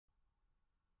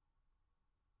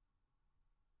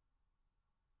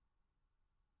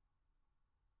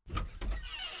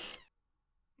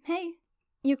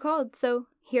You called, so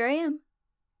here I am.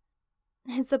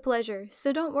 It's a pleasure,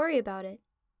 so don't worry about it.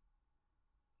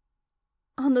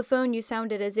 On the phone, you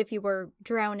sounded as if you were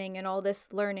drowning in all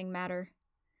this learning matter.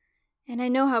 And I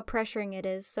know how pressuring it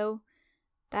is, so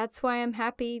that's why I'm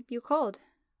happy you called.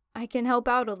 I can help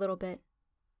out a little bit.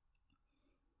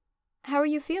 How are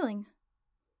you feeling?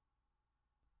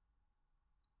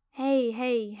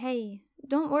 Hey,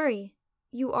 don't worry.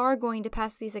 You are going to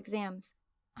pass these exams.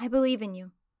 I believe in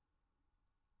you.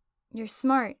 You're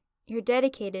smart, you're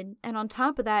dedicated, and on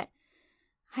top of that,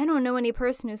 I don't know any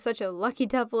person who's such a lucky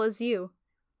devil as you.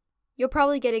 You'll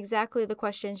probably get exactly the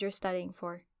questions you're studying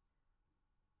for.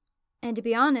 And to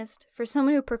be honest, for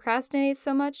someone who procrastinates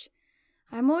so much,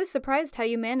 I'm always surprised how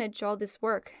you manage all this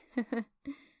work.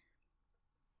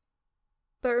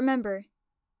 But remember,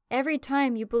 every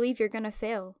time you believe you're gonna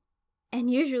fail, and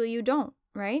usually you don't,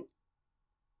 right?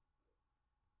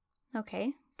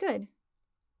 Okay, good.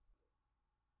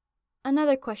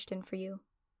 Another question for you.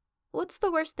 What's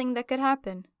the worst thing that could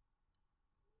happen?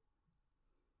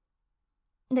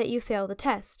 That you fail the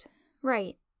test,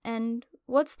 right, and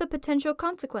what's the potential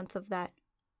consequence of that?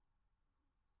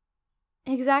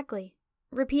 Exactly,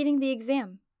 repeating the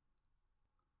exam.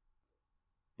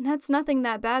 That's nothing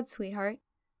that bad, sweetheart.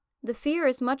 The fear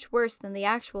is much worse than the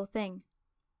actual thing.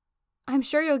 I'm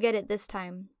sure you'll get it this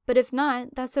time, but if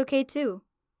not, that's okay too.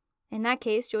 In that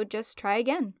case, you'll just try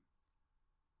again.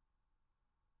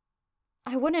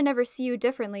 I wouldn't ever see you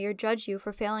differently or judge you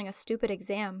for failing a stupid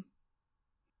exam.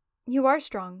 You are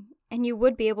strong, and you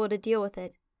would be able to deal with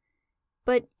it.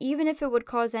 But even if it would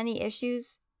cause any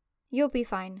issues, you'll be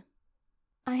fine.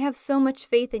 I have so much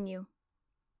faith in you.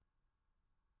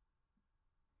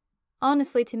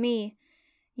 Honestly, to me,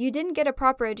 you didn't get a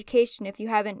proper education if you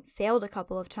haven't failed a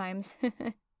couple of times.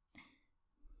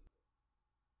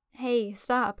 Hey,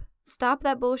 stop. Stop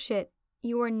that bullshit.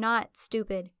 You are not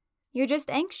stupid. You're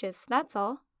just anxious, that's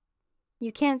all.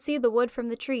 You can't see the wood from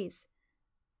the trees.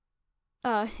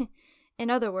 In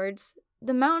other words,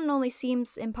 the mountain only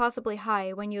seems impossibly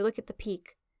high when you look at the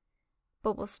peak.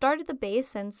 But we'll start at the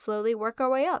base and slowly work our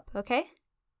way up, okay?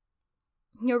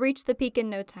 You'll reach the peak in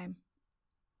no time.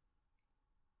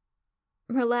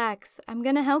 Relax, I'm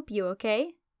gonna help you,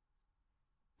 okay?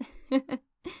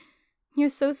 You're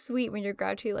so sweet when you're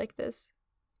grouchy like this.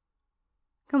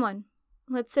 Come on,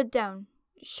 let's sit down.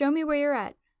 Show me where you're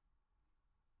at.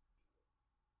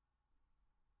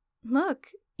 Look,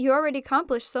 you already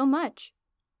accomplished so much.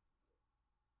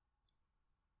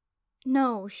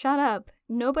 No, shut up.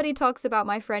 Nobody talks about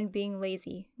my friend being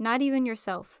lazy, not even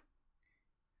yourself.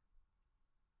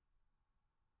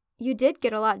 You did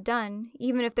get a lot done,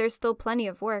 even if there's still plenty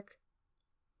of work.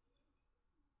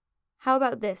 How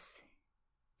about this?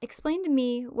 Explain to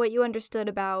me what you understood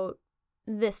about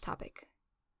this topic.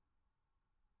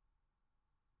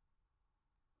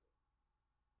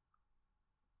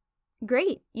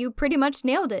 Great, you pretty much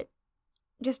nailed it.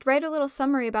 Just write a little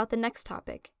summary about the next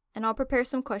topic, and I'll prepare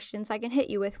some questions I can hit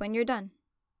you with when you're done.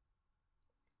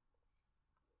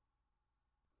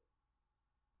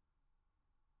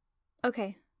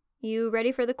 Okay, you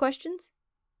ready for the questions?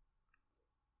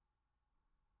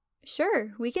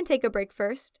 Sure, we can take a break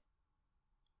first.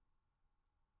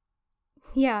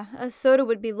 Yeah, a soda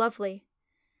would be lovely.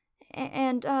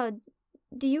 And,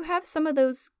 do you have some of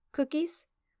those cookies?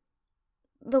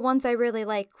 The ones I really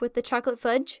like, with the chocolate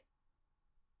fudge?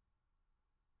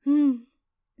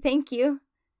 Thank you.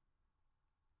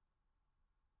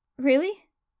 Really?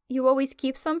 You always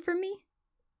keep some for me?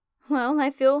 Well,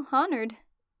 I feel honored.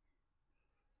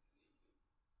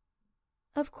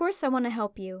 Of course I want to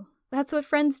help you. That's what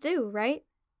friends do, right?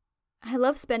 I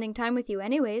love spending time with you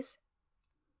anyways.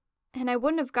 And I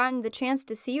wouldn't have gotten the chance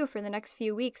to see you for the next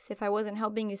few weeks if I wasn't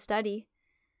helping you study.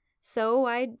 So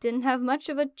I didn't have much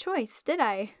of a choice, did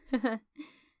I?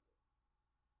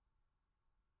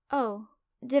 Oh,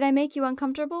 did I make you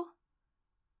uncomfortable?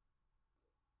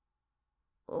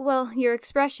 Well, your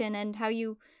expression and how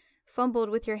you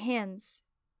fumbled with your hands.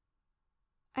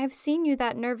 I've seen you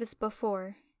that nervous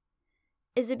before.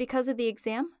 Is it because of the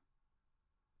exam?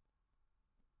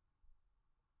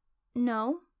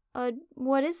 No.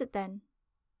 What is it then?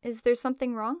 Is there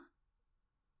something wrong?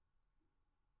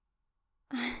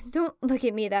 Don't look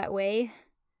at me that way.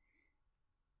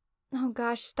 Oh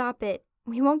gosh, stop it.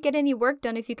 We won't get any work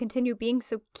done if you continue being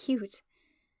so cute.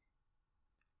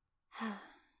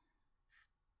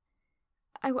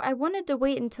 I wanted to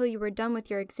wait until you were done with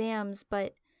your exams,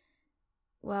 but,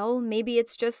 well, maybe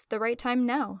it's just the right time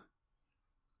now.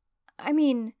 I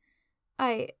mean,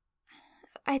 I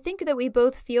think that we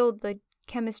both feel the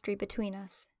chemistry between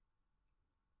us.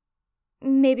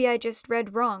 Maybe I just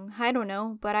read wrong, I don't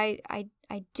know, but I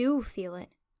I do feel it.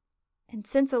 And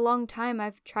since a long time,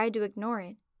 I've tried to ignore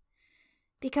it.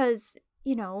 Because,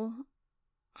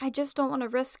 I just don't want to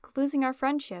risk losing our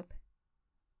friendship.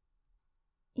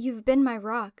 You've been my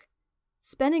rock.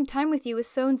 Spending time with you is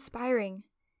so inspiring.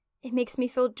 It makes me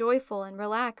feel joyful and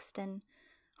relaxed and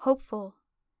hopeful.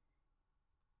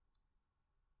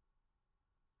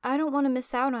 I don't want to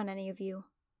miss out on any of you.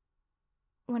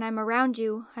 When I'm around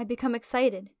you, I become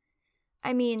excited.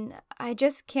 I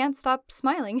just can't stop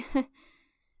smiling.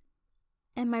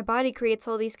 And my body creates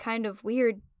all these kind of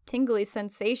weird, tingly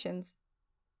sensations.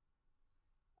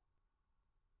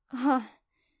 I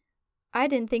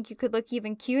didn't think you could look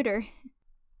even cuter.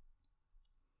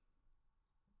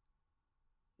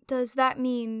 Does that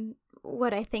mean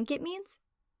what I think it means?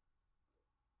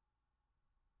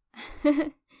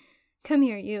 Come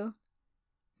here, you.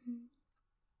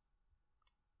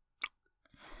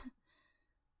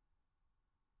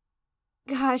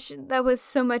 Gosh, that was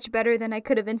so much better than I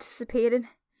could have anticipated.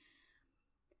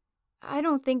 I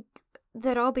don't think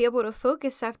that I'll be able to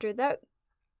focus after that.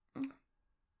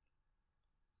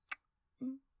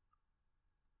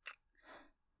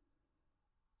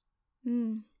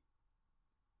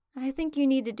 I think you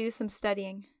need to do some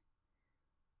studying.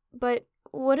 But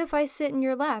what if I sit in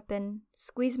your lap and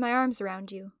squeeze my arms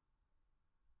around you?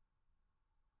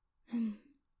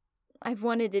 I've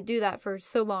wanted to do that for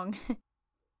so long.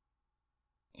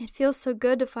 It feels so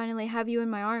good to finally have you in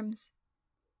my arms.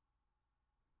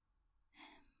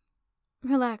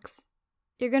 Relax.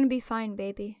 You're gonna be fine,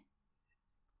 baby.